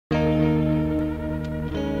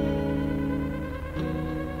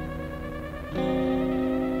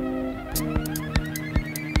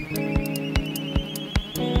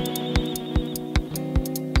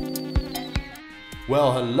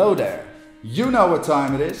Well, hello there. You know what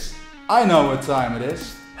time it is. I know what time it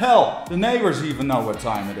is. Hell, the neighbors even know what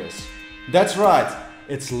time it is. That's right,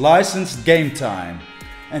 it's licensed game time.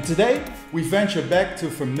 And today we venture back to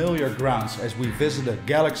familiar grounds as we visit a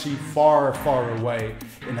galaxy far, far away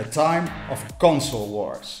in a time of console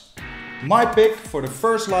wars. My pick for the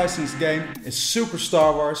first licensed game is Super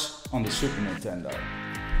Star Wars on the Super Nintendo.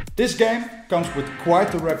 This game comes with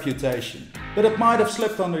quite a reputation, but it might have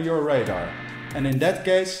slipped under your radar. And in that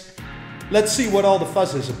case, let's see what all the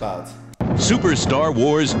fuss is about. Super Star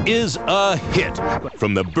Wars is a hit!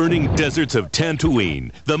 From the burning deserts of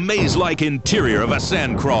Tatooine, the maze-like interior of a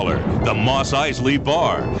sandcrawler, the Mos Eisley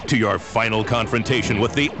Bar, to your final confrontation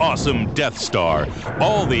with the awesome Death Star.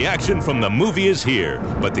 All the action from the movie is here,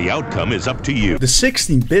 but the outcome is up to you. The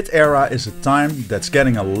 16-bit era is a time that's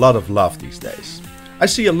getting a lot of love these days. I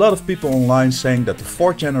see a lot of people online saying that the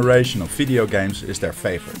fourth generation of video games is their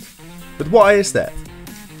favorite. But why is that?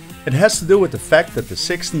 It has to do with the fact that the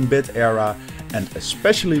 16-bit era, and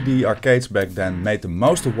especially the arcades back then, made the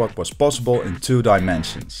most of what was possible in 2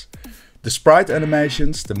 dimensions. The sprite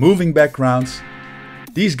animations, the moving backgrounds,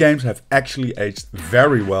 these games have actually aged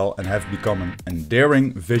very well and have become an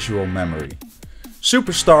endearing visual memory.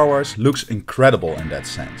 Super Star Wars looks incredible in that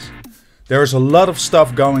sense. There is a lot of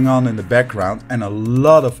stuff going on in the background and a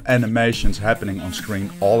lot of animations happening on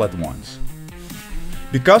screen all at once.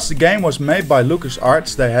 Because the game was made by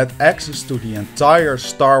LucasArts, they had access to the entire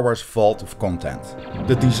Star Wars vault of content.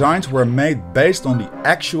 The designs were made based on the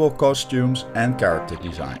actual costumes and character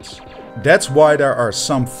designs. That's why there are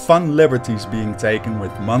some fun liberties being taken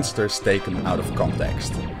with monsters taken out of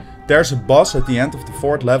context. There's a boss at the end of the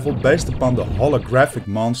 4th level based upon the holographic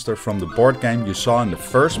monster from the board game you saw in the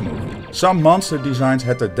first movie. Some monster designs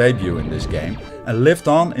had their debut in this game and lived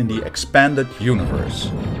on in the expanded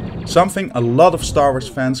universe. Something a lot of Star Wars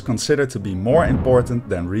fans consider to be more important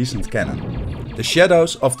than recent canon. The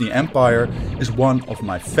Shadows of the Empire is one of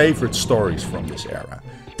my favorite stories from this era,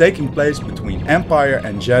 taking place between Empire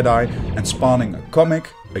and Jedi and spawning a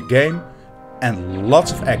comic, a game and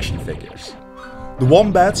lots of action figures. The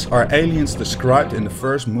Wombats are aliens described in the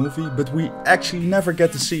first movie, but we actually never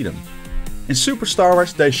get to see them. In Super Star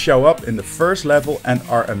Wars they show up in the first level and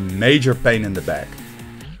are a major pain in the back.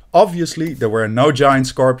 Obviously there were no giant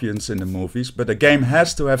scorpions in the movies, but the game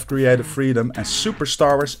has to have creative freedom and Super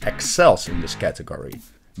Star Wars excels in this category.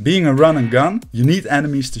 Being a run and gun, you need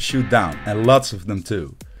enemies to shoot down, and lots of them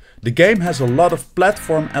too. The game has a lot of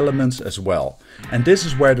platform elements as well, and this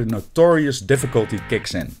is where the notorious difficulty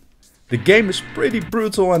kicks in. The game is pretty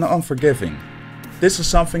brutal and unforgiving. This is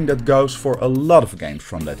something that goes for a lot of games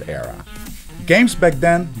from that era. Games back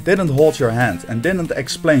then didn't hold your hand and didn't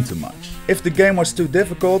explain too much. If the game was too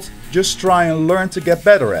difficult, just try and learn to get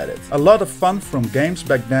better at it. A lot of fun from games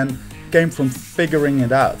back then came from figuring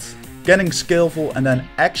it out, getting skillful and then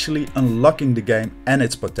actually unlocking the game and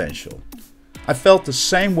its potential. I felt the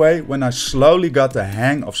same way when I slowly got the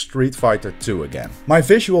hang of Street Fighter 2 again. My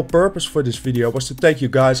visual purpose for this video was to take you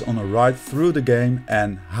guys on a ride through the game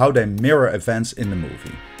and how they mirror events in the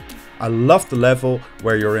movie. I love the level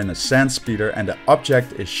where you're in a sand speeder and the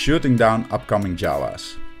object is shooting down upcoming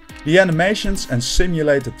Jawas. The animations and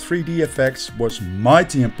simulated 3D effects was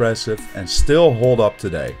mighty impressive and still hold up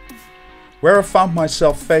today. Where I found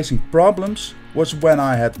myself facing problems was when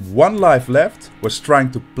I had 1 life left, was trying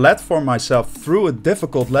to platform myself through a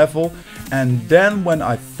difficult level, and then when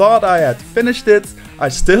I thought I had finished it, I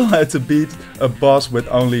still had to beat a boss with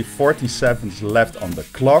only 40 seconds left on the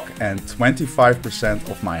clock and 25%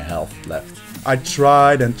 of my health left. I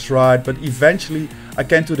tried and tried, but eventually I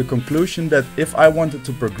came to the conclusion that if I wanted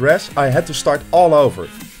to progress, I had to start all over.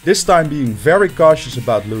 This time being very cautious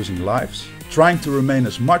about losing lives, trying to remain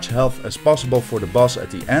as much health as possible for the boss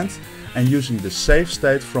at the end, and using the save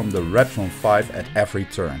state from the Retron 5 at every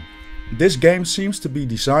turn. This game seems to be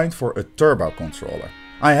designed for a turbo controller.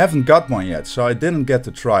 I haven't got one yet, so I didn't get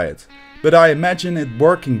to try it, but I imagine it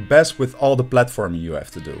working best with all the platforming you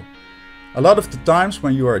have to do. A lot of the times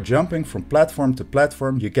when you are jumping from platform to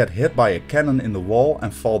platform, you get hit by a cannon in the wall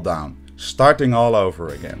and fall down, starting all over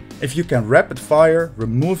again. If you can rapid fire,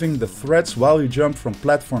 removing the threats while you jump from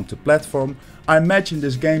platform to platform, I imagine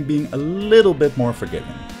this game being a little bit more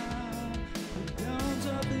forgiving.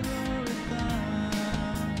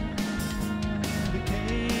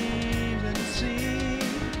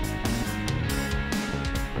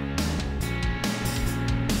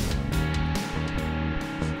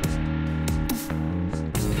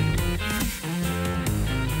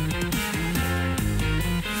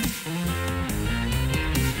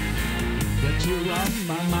 You're on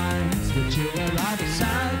my mind, but you're out of sight.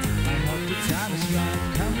 I hope the time is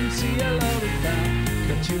right. Come and see Ealoritha.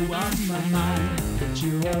 Got you on my mind, but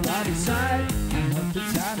you are right beside. I hope the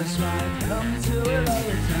time is right, come to it all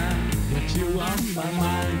the time. Got you on my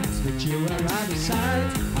mind, but you are right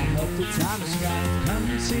beside. I hope the time is right,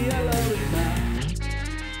 come see Ealoritha.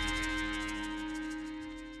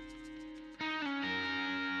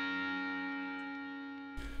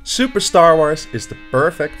 Super Star Wars is the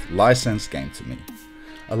perfect licensed game to me.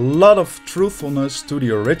 A lot of truthfulness to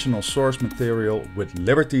the original source material with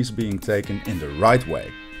liberties being taken in the right way.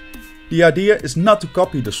 The idea is not to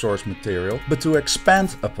copy the source material, but to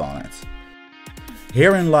expand upon it.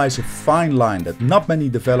 Herein lies a fine line that not many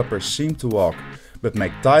developers seem to walk, but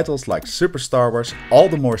make titles like Super Star Wars all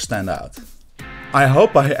the more stand out. I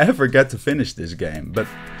hope I ever get to finish this game, but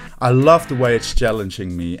I love the way it's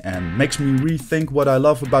challenging me and makes me rethink what I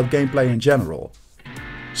love about gameplay in general.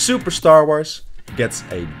 Super Star Wars gets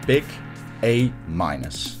a big A-.